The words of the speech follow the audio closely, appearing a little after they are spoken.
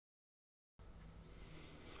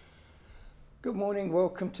Good morning,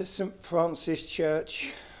 welcome to St Francis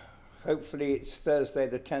Church. Hopefully it's Thursday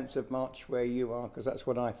the 10th of March where you are, because that's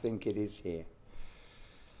what I think it is here.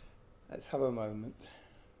 Let's have a moment.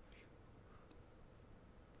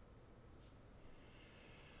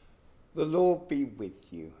 The Lord be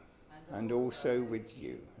with you and also with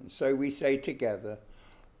you. And so we say together,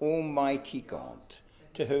 Almighty God,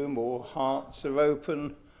 to whom all hearts are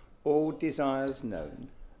open, all desires known,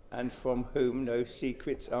 and from whom no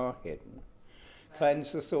secrets are hidden.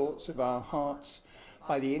 Cleanse the thoughts of our hearts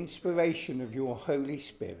by the inspiration of your Holy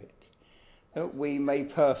Spirit, that we may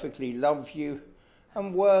perfectly love you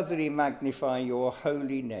and worthily magnify your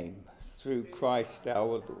holy name through Christ our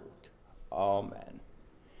Lord. Amen.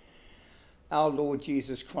 Our Lord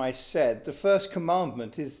Jesus Christ said, the first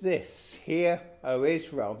commandment is this: Hear, O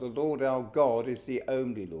Israel, the Lord our God is the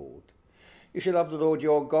only Lord. You shall love the Lord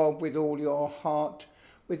your God with all your heart,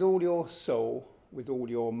 with all your soul, with all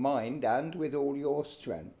your mind, and with all your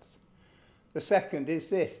strength. The second is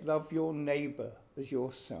this: love your neighbour as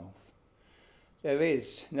yourself. There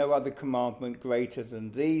is no other commandment greater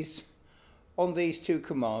than these. On these two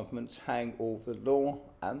commandments hang all the law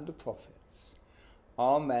and the prophets.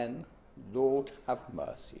 Amen. Lord, have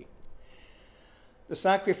mercy. The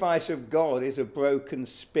sacrifice of God is a broken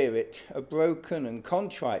spirit, a broken and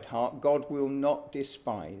contrite heart God will not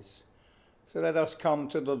despise. So let us come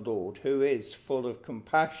to the Lord, who is full of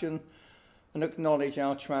compassion, and acknowledge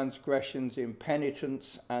our transgressions in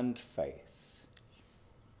penitence and faith.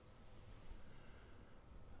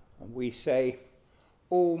 And we say,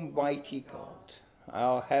 Almighty God,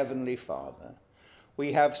 our heavenly Father,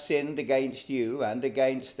 we have sinned against you and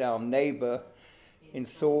against our neighbour in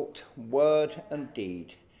thought, word and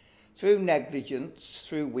deed, through negligence,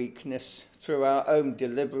 through weakness, through our own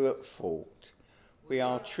deliberate fault. We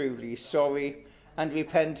are truly sorry and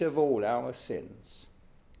repent of all our sins.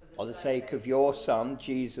 For the sake of your Son,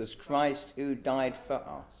 Jesus Christ, who died for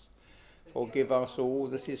us, forgive us all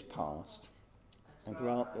that is past, and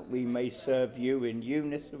grant that we may serve you in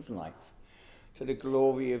newness of life, to the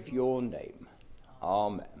glory of your name.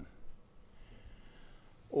 Amen.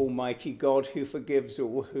 Almighty God, who forgives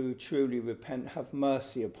all who truly repent, have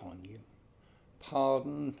mercy upon you.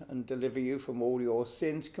 Pardon and deliver you from all your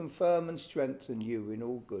sins, confirm and strengthen you in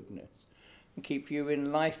all goodness, and keep you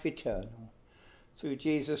in life eternal. Through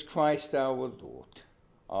Jesus Christ our Lord.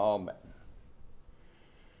 Amen.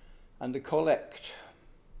 And the collect.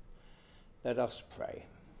 Let us pray.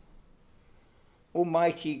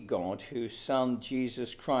 Almighty God, whose Son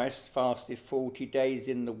Jesus Christ fasted 40 days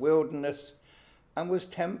in the wilderness and was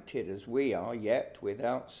tempted as we are, yet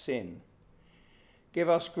without sin, give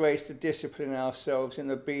us grace to discipline ourselves in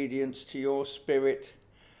obedience to your Spirit,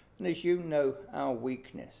 and as you know our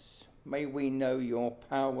weakness, may we know your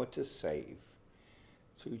power to save.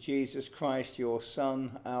 Through Jesus Christ, your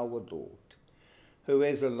Son, our Lord, who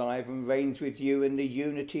is alive and reigns with you in the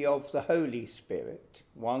unity of the Holy Spirit,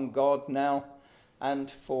 one God now and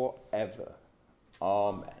forever.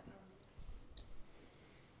 Amen.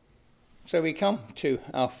 So we come to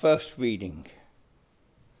our first reading.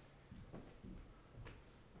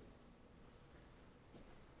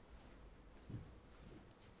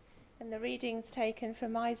 And the reading's taken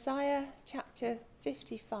from Isaiah chapter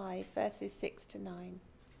 55, verses 6 to 9.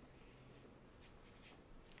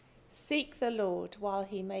 Seek the Lord while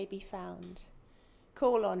he may be found.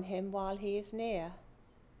 Call on him while he is near.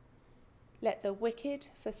 Let the wicked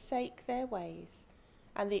forsake their ways,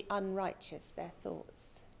 and the unrighteous their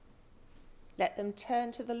thoughts. Let them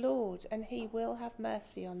turn to the Lord, and he will have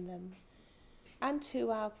mercy on them, and to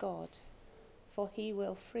our God, for he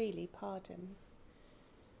will freely pardon.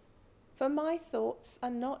 For my thoughts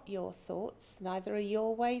are not your thoughts, neither are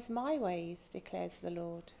your ways my ways, declares the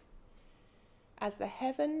Lord. As the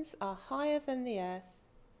heavens are higher than the earth,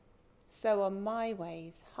 so are my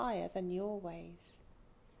ways higher than your ways,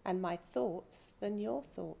 and my thoughts than your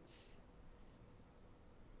thoughts.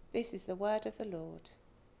 This is the word of the Lord.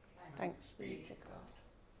 Thanks be to God.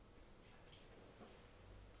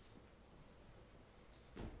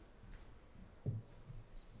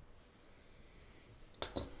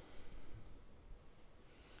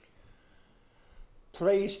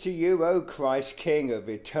 Praise to you, O Christ, King of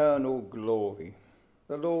eternal glory.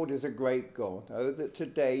 The Lord is a great God. Oh, that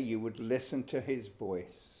today you would listen to his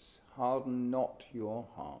voice. Harden not your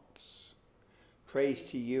hearts. Praise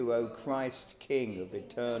to you, O Christ, King of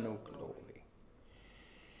eternal glory.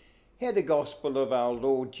 Hear the gospel of our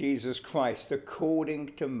Lord Jesus Christ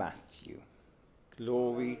according to Matthew.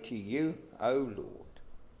 Glory to you, O Lord.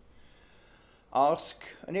 Ask,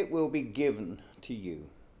 and it will be given to you.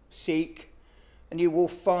 Seek, and you will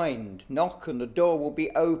find. Knock, and the door will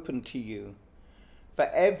be opened to you. For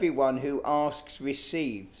everyone who asks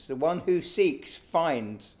receives, the one who seeks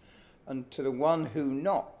finds, and to the one who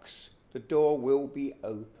knocks the door will be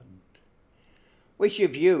opened. Which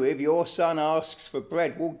of you, if your son asks for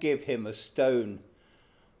bread, will give him a stone?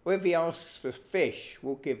 Or if he asks for fish,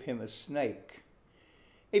 will give him a snake?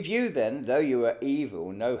 If you then, though you are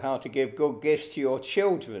evil, know how to give good gifts to your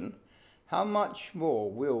children, how much more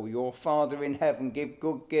will your Father in heaven give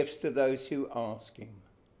good gifts to those who ask him?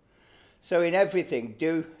 So in everything,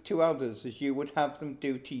 do to others as you would have them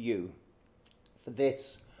do to you. For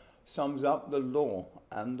this sums up the law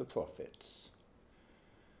and the prophets.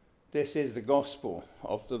 This is the gospel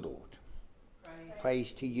of the Lord.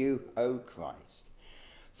 Praise to you, O Christ.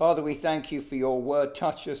 Father, we thank you for your word.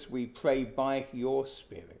 Touch us, we pray, by your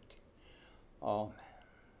Spirit. Amen.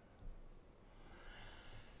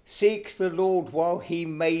 Seek the Lord while he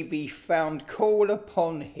may be found. Call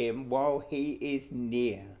upon him while he is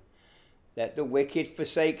near. Let the wicked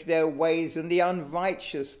forsake their ways and the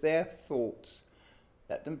unrighteous their thoughts.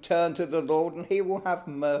 Let them turn to the Lord, and he will have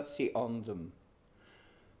mercy on them.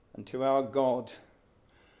 And to our God,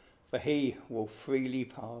 for he will freely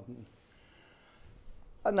pardon.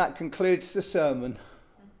 And that concludes the sermon.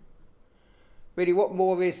 Really, what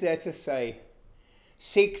more is there to say?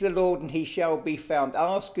 Seek the Lord, and he shall be found.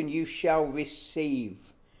 Ask, and you shall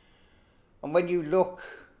receive. And when you look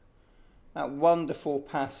at that wonderful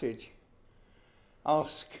passage,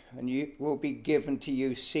 ask, and it will be given to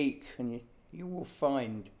you. Seek, and you will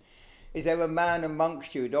find. Is there a man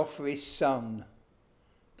amongst you who'd offer his son? ...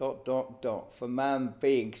 For man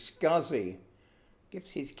being scuzzy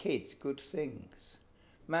gives his kids good things.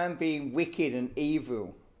 Man being wicked and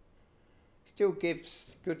evil still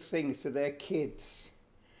gives good things to their kids.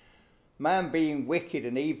 Man being wicked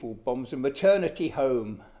and evil bombs a maternity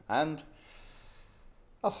home and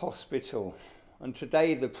a hospital. And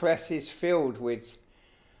today the press is filled with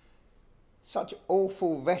such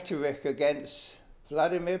awful rhetoric against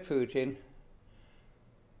Vladimir Putin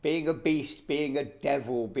being a beast, being a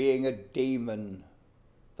devil, being a demon.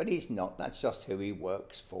 But he's not. That's just who he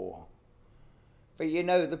works for. But you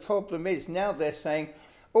know, the problem is now they're saying,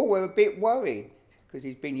 oh, we're a bit worried because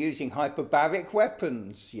he's been using hyperbaric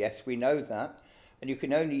weapons. Yes, we know that. And you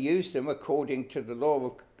can only use them according to the law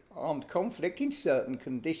of armed conflict in certain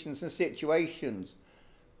conditions and situations,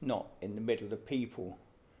 not in the middle of people,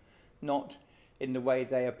 not in the way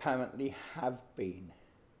they apparently have been.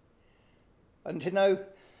 And to know,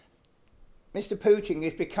 Mr. Putin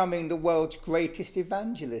is becoming the world's greatest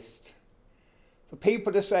evangelist. For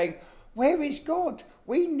people are saying, where is God?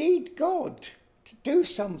 We need God to do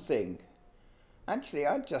something. Actually,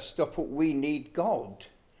 I'd just stop at we need God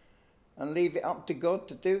and leave it up to God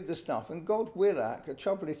to do the stuff. And God will act. The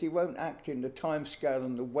trouble is he won't act in the time scale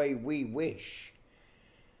and the way we wish.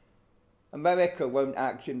 America won't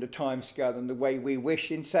act in the time scale and the way we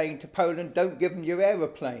wish in saying to Poland, don't give them your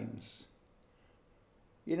aeroplanes.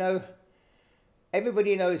 You know,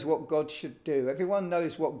 everybody knows what God should do. Everyone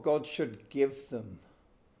knows what God should give them.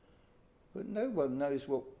 But no one knows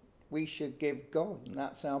what we should give God. And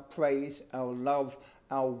that's our praise, our love,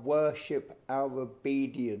 our worship, our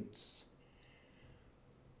obedience.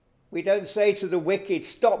 We don't say to the wicked,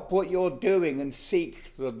 stop what you're doing and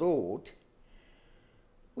seek the Lord.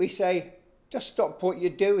 We say, just stop what you're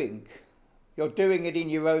doing. You're doing it in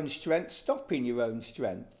your own strength. Stop in your own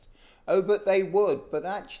strength. Oh, but they would. But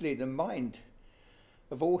actually the mind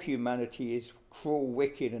of all humanity is cruel,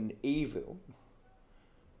 wicked and evil.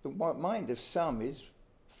 The mind of some is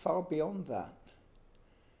far beyond that.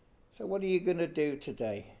 So what are you going to do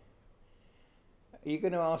today? Are you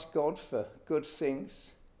going to ask God for good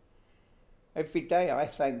things? Every day I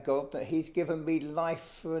thank God that he's given me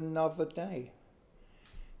life for another day.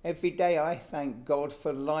 Every day I thank God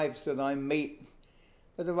for lives that I meet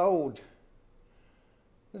that are old,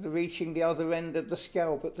 that are reaching the other end of the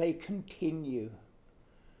scale, but they continue.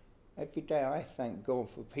 Every day I thank God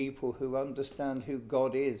for people who understand who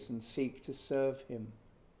God is and seek to serve him.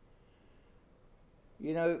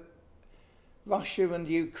 You know, Russia and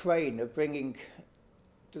Ukraine are bringing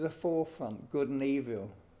to the forefront good and evil.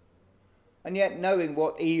 And yet knowing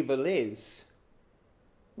what evil is,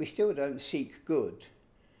 we still don't seek good.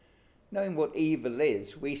 Knowing what evil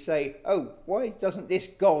is, we say, oh, why doesn't this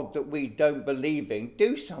God that we don't believe in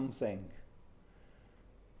do something?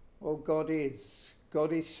 Well, God is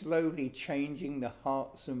slowly changing the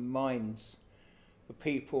hearts and minds of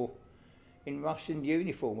people in Russian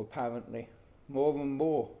uniform, apparently. More and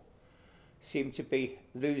more seem to be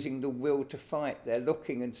losing the will to fight. They're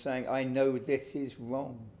looking and saying, I know this is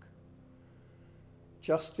wrong.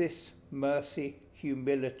 Justice, mercy,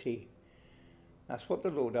 humility. That's what the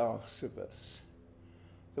Lord asks of us.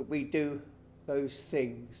 that we do those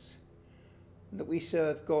things, and that we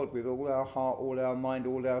serve God with all our heart, all our mind,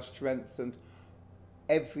 all our strength, and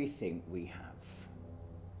everything we have.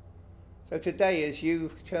 So today, as you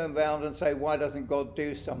turn around and say, why doesn't God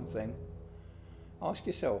do something? Ask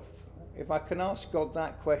yourself, if I can ask God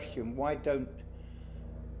that question, why don't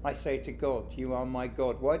I say to God, you are my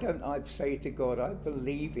God? Why don't I say to God, I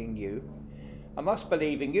believe in you? I must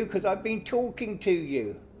believe in you because I've been talking to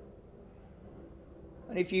you.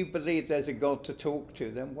 And if you believe there's a God to talk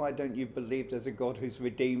to, then why don't you believe there's a God who's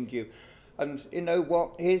redeemed you? And you know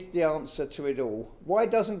what? Here's the answer to it all. Why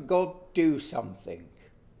doesn't God do something?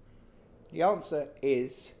 The answer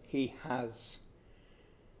is he has.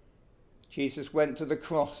 Jesus went to the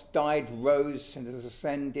cross, died, rose, and has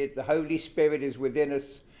ascended. The Holy Spirit is within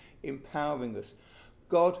us, empowering us.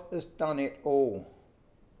 God has done it all.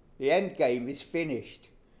 The end game is finished.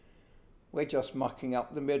 We're just mucking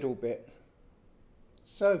up the middle bit.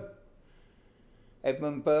 So,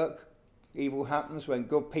 Edmund Burke, evil happens when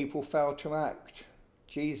good people fail to act.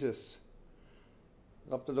 Jesus,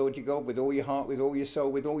 love the Lord your God with all your heart, with all your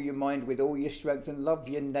soul, with all your mind, with all your strength, and love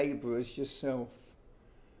your neighbour as yourself.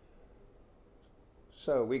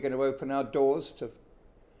 So we're going to open our doors to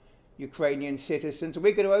Ukrainian citizens.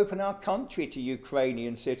 We're going to open our country to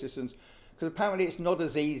Ukrainian citizens, because apparently it's not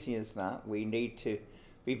as easy as that. We need to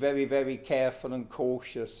be very, very careful and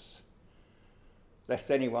cautious, lest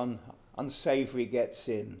anyone unsavoury gets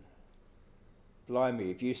in. Blimey,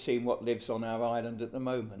 have you seen what lives on our island at the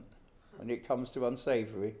moment when it comes to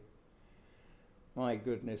unsavoury? My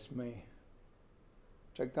goodness me.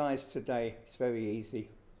 So guys, today it's very easy.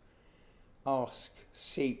 Ask,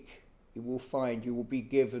 seek, you will find, you will be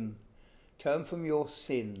given. Turn from your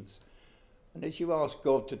sins. And as you ask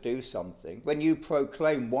God to do something, when you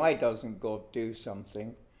proclaim, why doesn't God do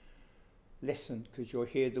something? Listen, because you'll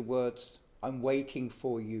hear the words, I'm waiting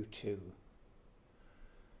for you to.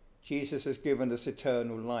 Jesus has given us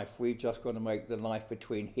eternal life. We've just got to make the life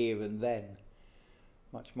between here and then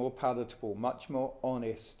much more palatable, much more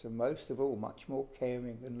honest, and most of all, much more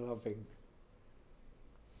caring and loving.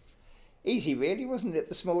 Easy really, wasn't it,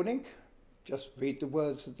 this morning? Just read the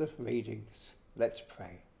words of the readings. Let's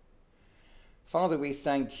pray. Father, we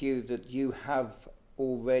thank you that you have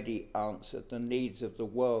already answered the needs of the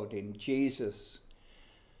world in Jesus.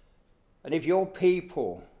 And if your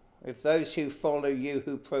people, if those who follow you,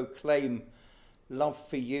 who proclaim love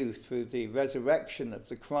for you through the resurrection of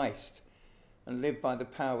the Christ and live by the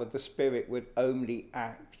power of the Spirit, would only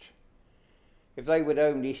act, if they would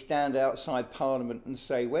only stand outside Parliament and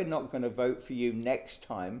say, we're not going to vote for you next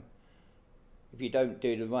time if you don't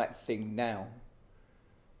do the right thing now.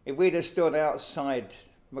 If we'd have stood outside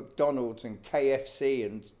McDonald's and KFC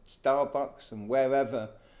and Starbucks and wherever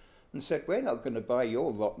and said, we're not going to buy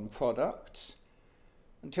your rotten products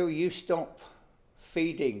until you stop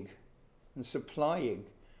feeding and supplying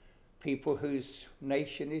people whose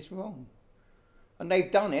nation is wrong. And they've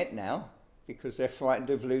done it now, because they're frightened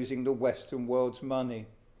of losing the Western world's money.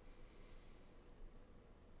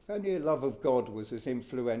 If only the love of God was as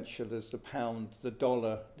influential as the pound, the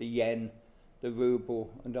dollar, the yen, the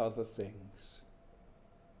ruble, and other things.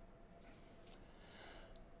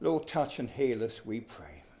 Lord, touch and heal us, we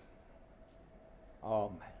pray.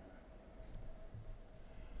 Amen.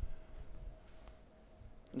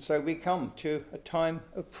 And so we come to a time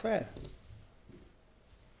of prayer.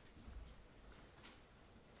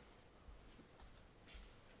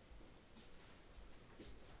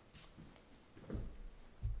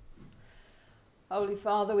 Holy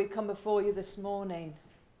Father, we come before you this morning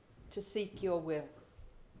to seek your will,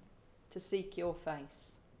 to seek your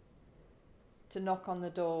face, to knock on the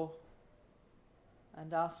door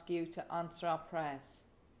and ask you to answer our prayers.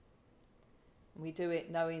 And we do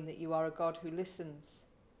it knowing that you are a God who listens,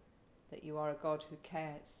 that you are a God who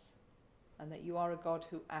cares, and that you are a God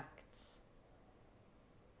who acts.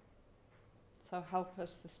 So help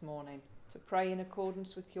us this morning to pray in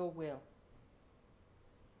accordance with your will,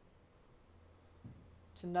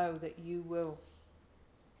 to know that you will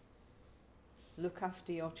look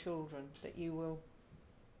after your children, that you will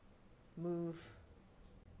move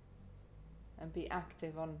and be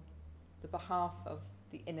active on the behalf of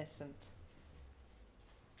the innocent.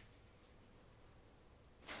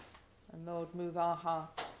 And Lord, move our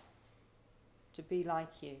hearts to be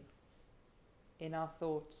like you in our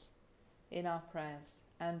thoughts, in our prayers,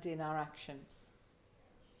 and in our actions.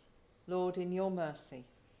 Lord, in your mercy,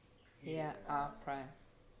 hear our prayer.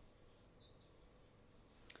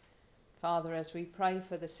 Father, as we pray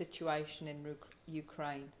for the situation in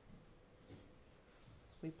Ukraine,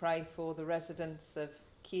 we pray for the residents of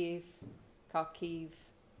Kiev, Kharkiv,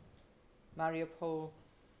 Mariupol,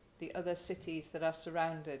 the other cities that are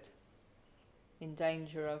surrounded, in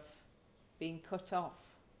danger of being cut off,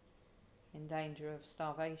 in danger of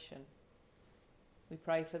starvation. We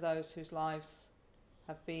pray for those whose lives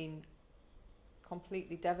have been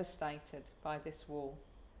completely devastated by this war.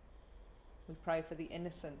 We pray for the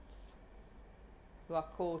innocents who are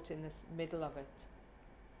caught in the middle of it.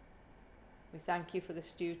 We thank you for the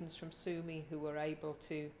students from Sumy who were able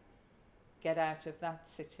to get out of that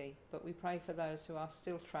city, but we pray for those who are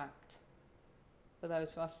still trapped, for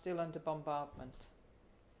those who are still under bombardment,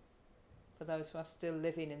 for those who are still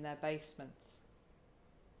living in their basements,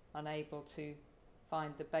 unable to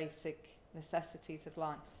find the basic necessities of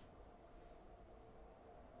life.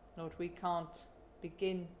 Lord, we can't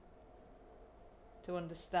begin to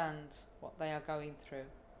understand what they are going through,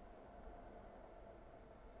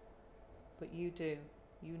 but you do,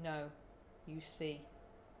 you know, you see.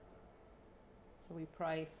 So we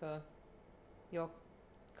pray for your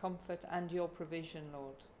comfort and your provision,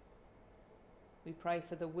 Lord. We pray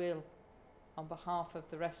for the will on behalf of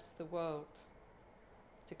the rest of the world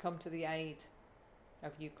to come to the aid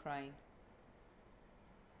of Ukraine.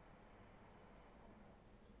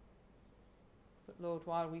 But Lord,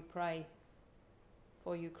 while we pray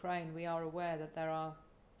for Ukraine, we are aware that there are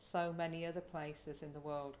so many other places in the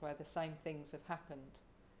world where the same things have happened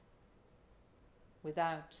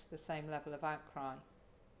without the same level of outcry.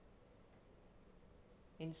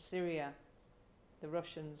 In Syria, the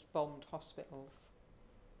Russians bombed hospitals.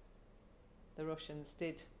 The Russians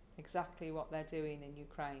did exactly what they're doing in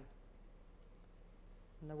Ukraine,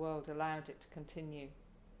 and the world allowed it to continue.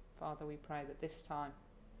 Father, we pray that this time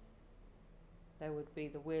there would be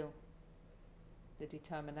the will, the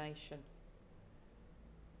determination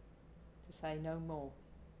to say no more.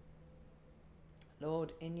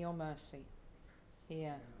 Lord, in your mercy,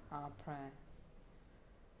 hear our prayer.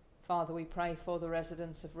 Father, we pray for the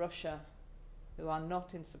residents of Russia who are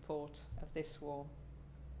not in support of this war.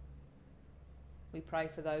 We pray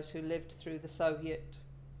for those who lived through the Soviet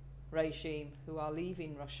regime who are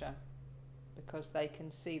leaving Russia because they can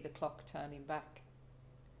see the clock turning back.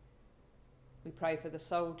 We pray for the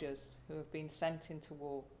soldiers who have been sent into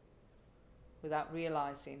war without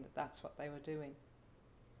realising that that's what they were doing.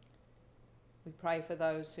 We pray for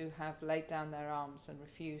those who have laid down their arms and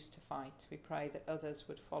refused to fight. We pray that others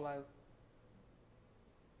would follow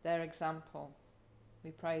their example.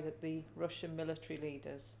 We pray that the Russian military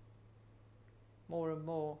leaders more and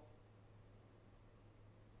more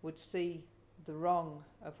would see the wrong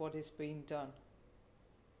of what is being done,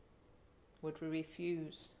 would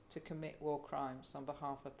refuse to commit war crimes on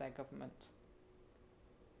behalf of their government.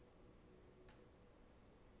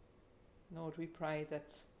 Lord, we pray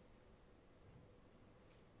that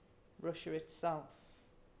Russia itself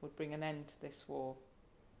would bring an end to this war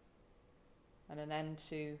and an end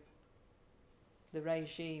to the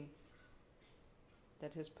regime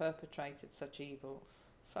that has perpetrated such evils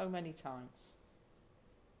so many times.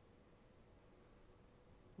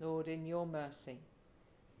 Lord, in your mercy,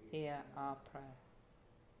 hear our prayer.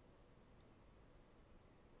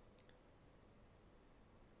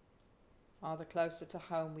 Father, closer to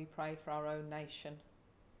home, we pray for our own nation,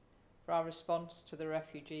 for our response to the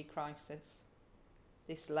refugee crisis,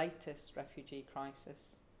 this latest refugee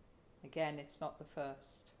crisis. Again, it's not the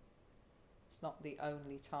first. It's not the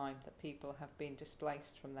only time that people have been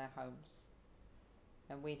displaced from their homes,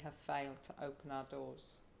 and we have failed to open our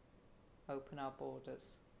doors, open our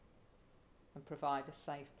borders, and provide a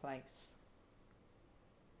safe place.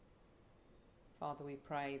 Father, we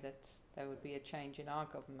pray that there would be a change in our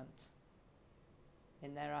government,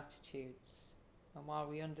 in their attitudes. And while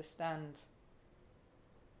we understand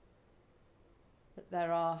that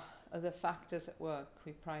there are other factors at work,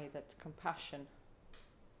 we pray that compassion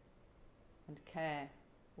and care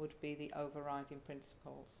would be the overriding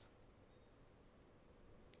principles.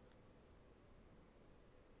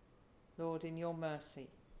 Lord, in your mercy,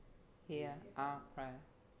 hear our prayer.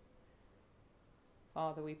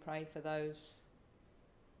 Father, we pray for those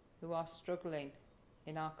who are struggling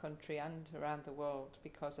in our country and around the world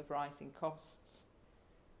because of rising costs,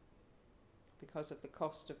 because of the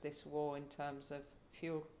cost of this war in terms of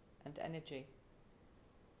fuel and energy.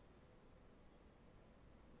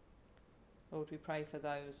 Lord, we pray for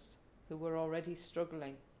those who were already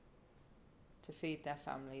struggling to feed their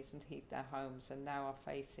families and heat their homes and now are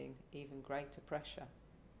facing even greater pressure.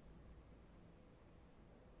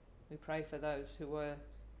 We pray for those who were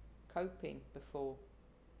coping before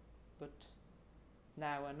but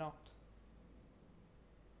now are not.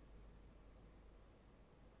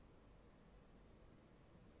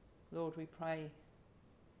 Lord, we pray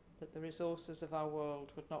that the resources of our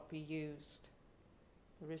world would not be used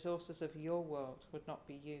the resources of your world would not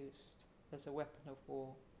be used as a weapon of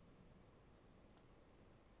war.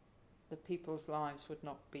 That people's lives would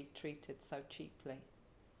not be treated so cheaply.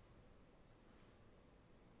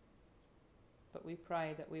 But we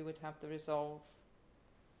pray that we would have the resolve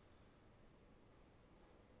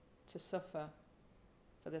to suffer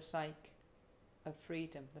for the sake of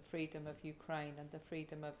freedom, the freedom of Ukraine and the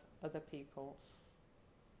freedom of other peoples.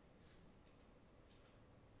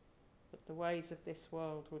 That the ways of this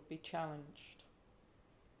world would be challenged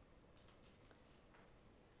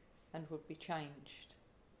and would be changed.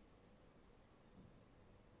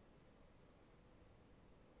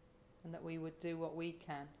 And that we would do what we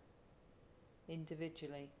can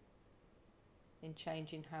individually in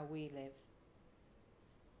changing how we live.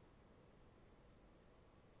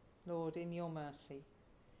 Lord, in your mercy,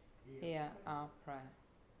 hear our prayer.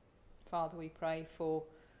 Father, we pray for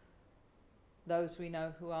those we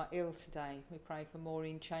know who are ill today. We pray for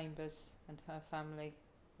Maureen Chambers and her family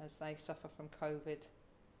as they suffer from COVID.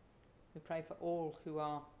 We pray for all who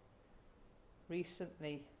are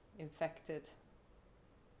recently infected.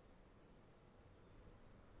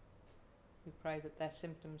 We pray that their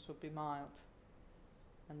symptoms would be mild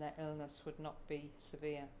and their illness would not be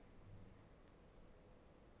severe.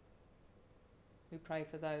 We pray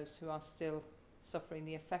for those who are still suffering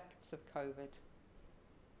the effects of COVID,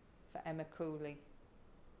 for Emma Cooley,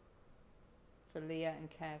 for Leah and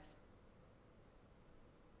Kev,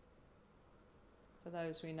 for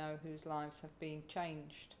those we know whose lives have been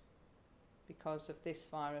changed because of this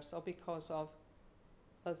virus or because of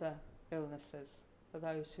other illnesses, for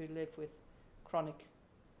those who live with chronic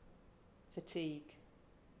fatigue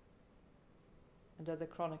and other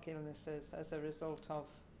chronic illnesses as a result of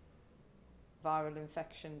viral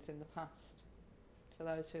infections in the past, for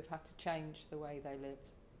those who have had to change the way they live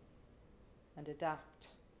and adapt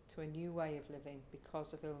to a new way of living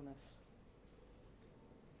because of illness.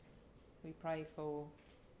 We pray for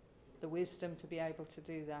the wisdom to be able to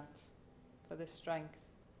do that, for the strength,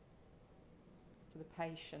 for the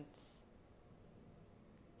patience,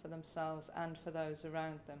 for themselves and for those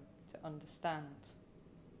around them to understand.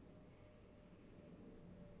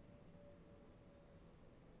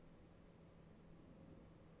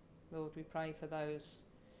 Lord, we pray for those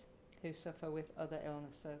who suffer with other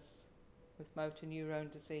illnesses, with motor neurone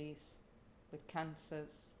disease, with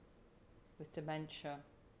cancers, with dementia,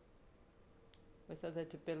 with other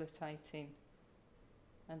debilitating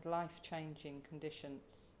and life-changing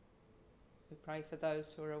conditions. We pray for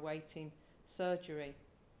those who are awaiting surgery,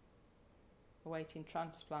 awaiting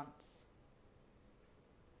transplants.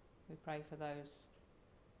 We pray for those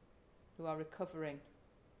who are recovering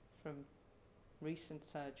from recent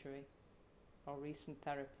surgery or recent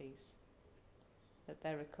therapies, that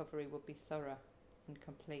their recovery will be thorough and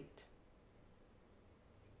complete.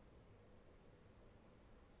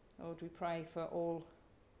 Lord, we pray for all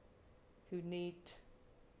who need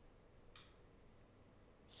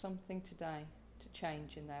something today to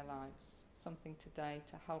change in their lives, something today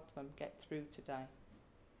to help them get through today,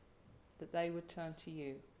 that they would turn to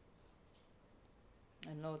you.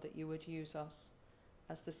 And Lord, that you would use us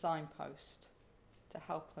as the signpost to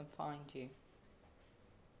help them find you.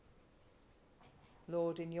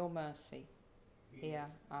 Lord, in your mercy, hear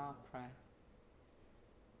our prayer.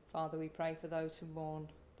 Father, we pray for those who mourn,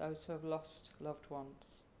 those who have lost loved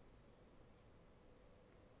ones,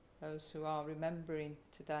 those who are remembering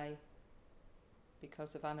today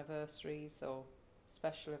because of anniversaries or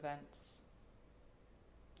special events,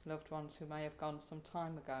 loved ones who may have gone some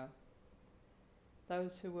time ago,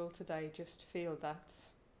 those who will today just feel that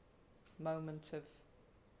moment of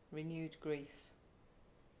renewed grief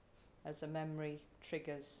as a memory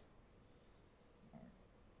triggers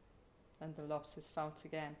and the loss is felt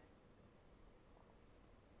again.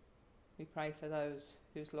 We pray for those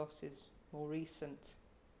whose loss is more recent,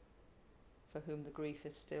 for whom the grief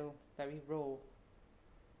is still very raw.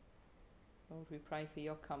 Lord, we pray for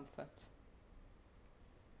your comfort.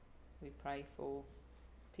 We pray for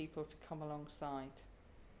people to come alongside,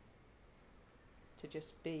 to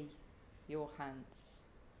just be your hands,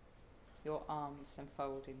 your arms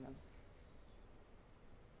enfolding them.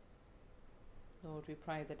 Lord, we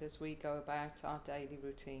pray that as we go about our daily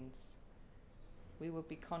routines, we will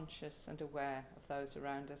be conscious and aware of those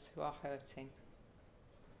around us who are hurting.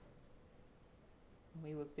 And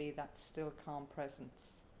we would be that still calm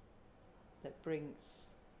presence that brings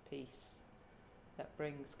peace, that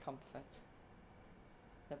brings comfort,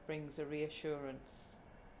 that brings a reassurance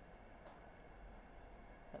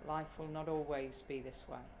that life will not always be this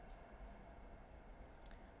way.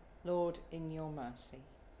 Lord, in your mercy,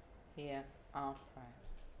 hear our prayer.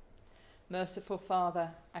 Merciful Father,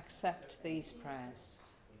 accept these prayers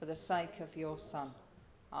for the sake of your Son,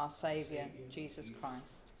 our Saviour, Jesus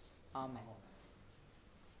Christ. Amen.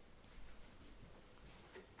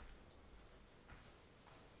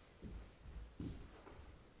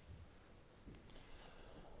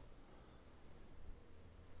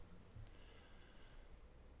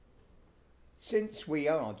 Since we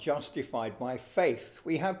are justified by faith,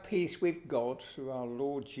 we have peace with God through our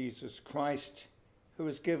Lord Jesus Christ, who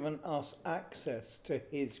has given us access to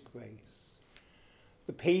his grace.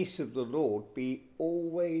 The peace of the Lord be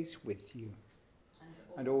always with you,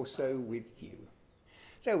 and also with you.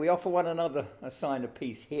 So we offer one another a sign of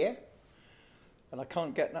peace here. And I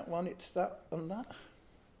can't get that one, it's that and that.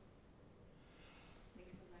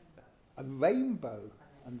 A rainbow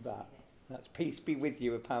and that. That's peace be with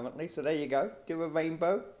you, apparently. So there you go. Do a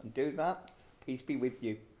rainbow and do that. Peace be with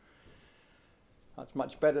you. That's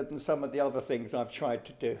much better than some of the other things I've tried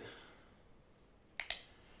to do.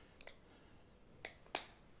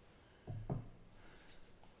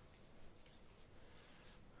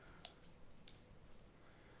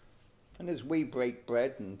 And as we break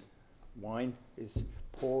bread and wine is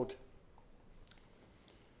poured,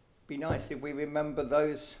 be nice if we remember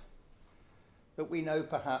those that we know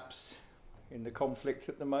perhaps in the conflict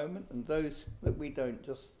at the moment, and those that we don't,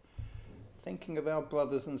 just thinking of our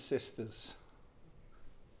brothers and sisters.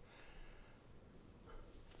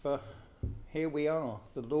 For here we are,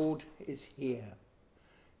 the Lord is here.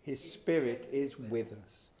 His Spirit is with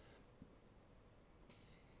us.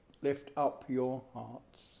 Lift up your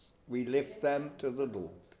hearts. We lift them to the Lord.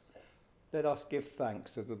 Let us give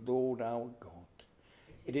thanks to the Lord our God.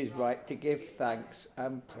 It is right to give thanks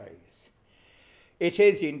and praise. It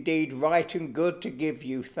is indeed right and good to give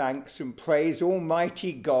you thanks and praise,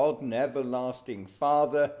 Almighty God and everlasting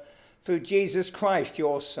Father, through Jesus Christ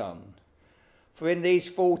your Son. For in these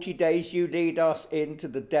 40 days you lead us into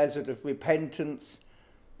the desert of repentance,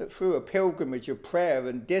 that through a pilgrimage of prayer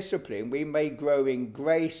and discipline we may grow in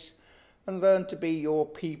grace and learn to be your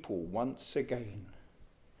people once again.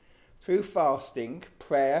 Through fasting,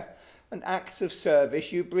 prayer and acts of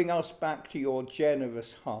service you bring us back to your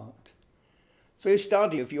generous heart. Through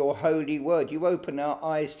study of your holy word, you open our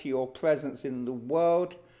eyes to your presence in the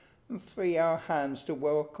world and free our hands to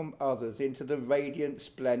welcome others into the radiant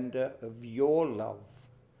splendour of your love.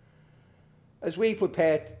 As we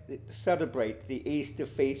prepare to celebrate the Easter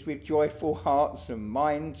feast with joyful hearts and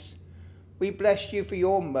minds, we bless you for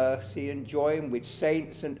your mercy and join with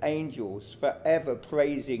saints and angels, forever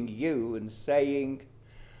praising you and saying,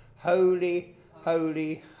 Holy,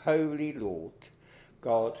 holy, holy Lord,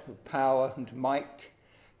 God of power and might,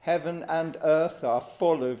 heaven and earth are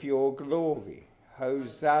full of your glory.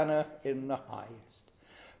 Hosanna in the highest.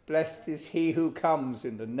 Blessed is he who comes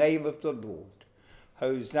in the name of the Lord.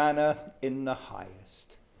 Hosanna in the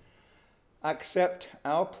highest. Accept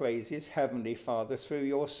our praises, Heavenly Father, through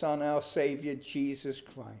your Son, our Saviour, Jesus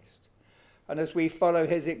Christ. And as we follow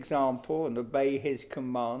his example and obey his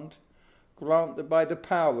command, grant that by the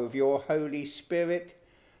power of your Holy Spirit,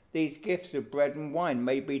 these gifts of bread and wine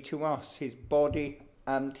may be to us his body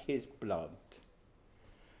and his blood.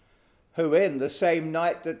 Who in the same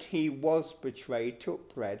night that he was betrayed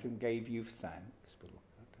took bread and gave you thanks.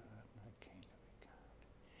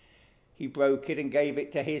 He broke it and gave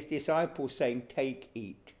it to his disciples, saying, Take,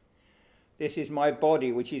 eat. This is my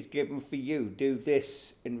body which is given for you. Do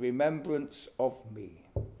this in remembrance of me.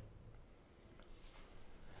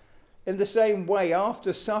 In the same way,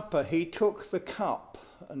 after supper, he took the cup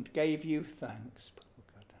and gave you thanks.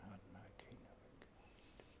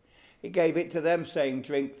 He gave it to them, saying,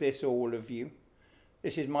 Drink this, all of you.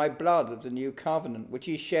 This is my blood of the new covenant, which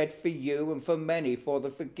is shed for you and for many for the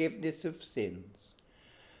forgiveness of sins.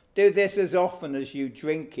 Do this as often as you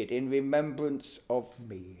drink it in remembrance of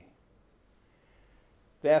me.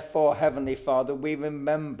 Therefore, Heavenly Father, we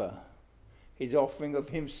remember his offering of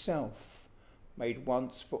himself, made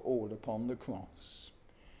once for all upon the cross.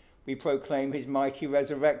 We proclaim his mighty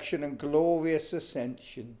resurrection and glorious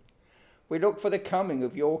ascension. We look for the coming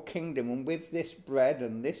of your kingdom, and with this bread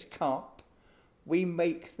and this cup, we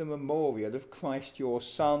make the memorial of Christ your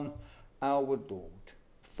Son, our Lord.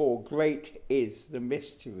 For great is the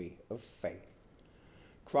mystery of faith.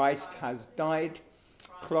 Christ has died,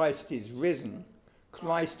 Christ is risen,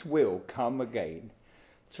 Christ will come again.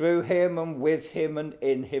 Through him and with him and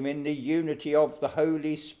in him, in the unity of the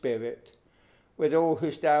Holy Spirit, with all who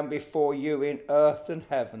stand before you in earth and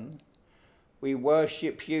heaven, we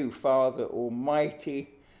worship you, Father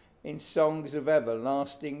Almighty, in songs of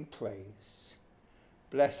everlasting praise.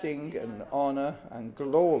 Blessing and honour and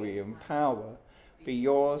glory and power be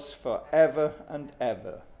yours for ever and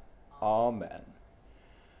ever. Amen.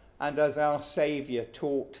 And as our Saviour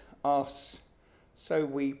taught us, so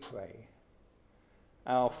we pray.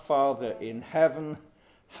 Our Father in heaven,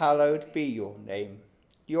 hallowed be your name.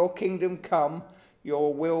 Your kingdom come,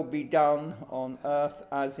 your will be done on earth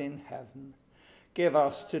as in heaven. Give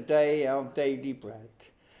us today our daily bread.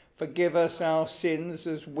 Forgive us our sins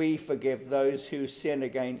as we forgive those who sin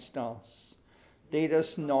against us. Lead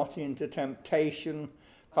us not into temptation,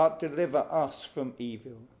 but deliver us from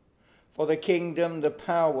evil. For the kingdom, the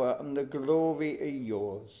power, and the glory are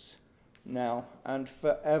yours, now and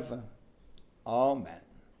forever. Amen.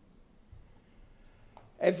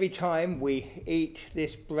 Every time we eat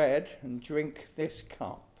this bread and drink this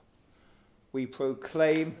cup, we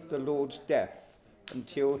proclaim the Lord's death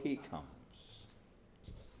until he comes.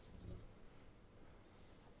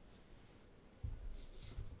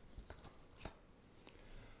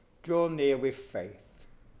 Draw near with faith.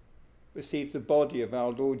 Receive the body of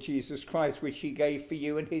our Lord Jesus Christ, which he gave for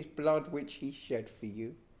you, and his blood, which he shed for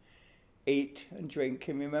you. Eat and drink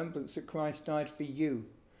in remembrance that Christ died for you,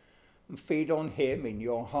 and feed on him in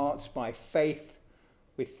your hearts by faith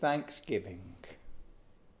with thanksgiving.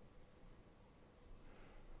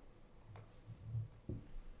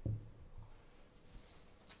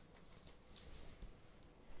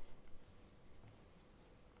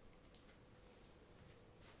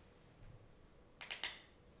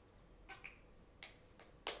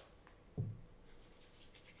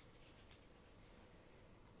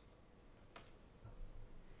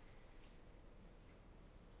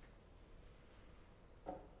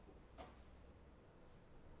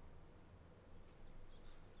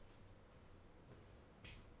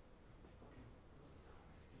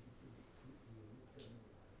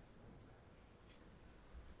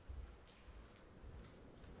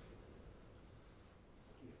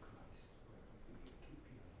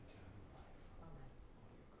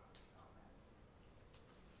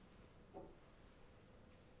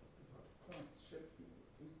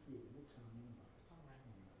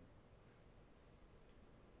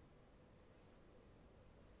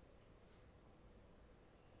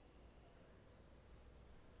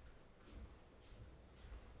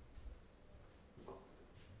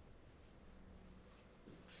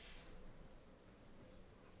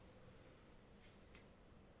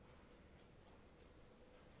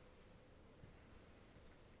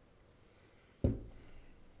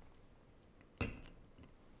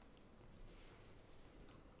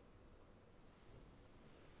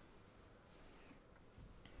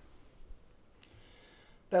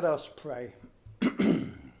 Let us pray.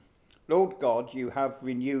 Lord God, you have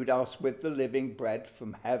renewed us with the living bread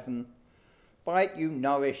from heaven. By it you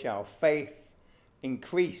nourish our faith,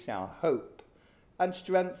 increase our hope, and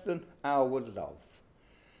strengthen our love.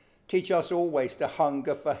 Teach us always to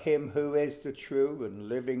hunger for him who is the true and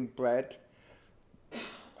living bread,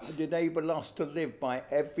 and enable us to live by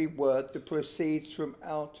every word that proceeds from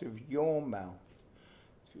out of your mouth.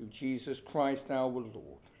 Through Jesus Christ our Lord.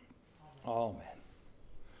 Amen.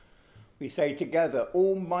 We say together,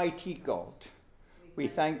 Almighty God, we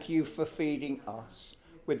thank you for feeding us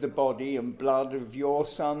with the body and blood of your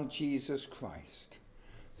Son, Jesus Christ.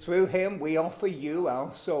 Through him we offer you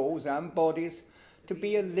our souls and bodies to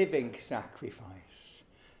be a living sacrifice.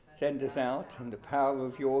 Send us out in the power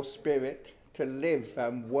of your Spirit to live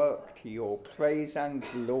and work to your praise and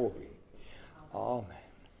glory. Amen.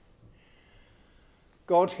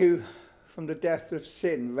 God, who from the death of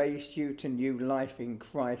sin raised you to new life in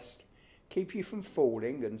Christ, keep you from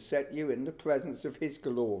falling and set you in the presence of his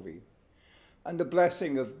glory. And the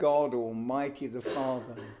blessing of God Almighty, the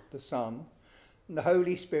Father, the Son, and the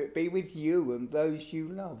Holy Spirit be with you and those you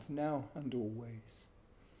love now and always.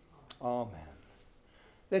 Amen.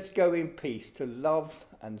 Let's go in peace to love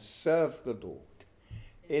and serve the Lord.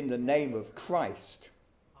 In the name of Christ.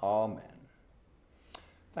 Amen.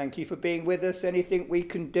 Thank you for being with us. Anything we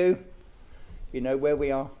can do, you know where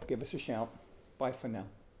we are. Give us a shout. Bye for now.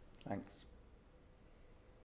 Thanks.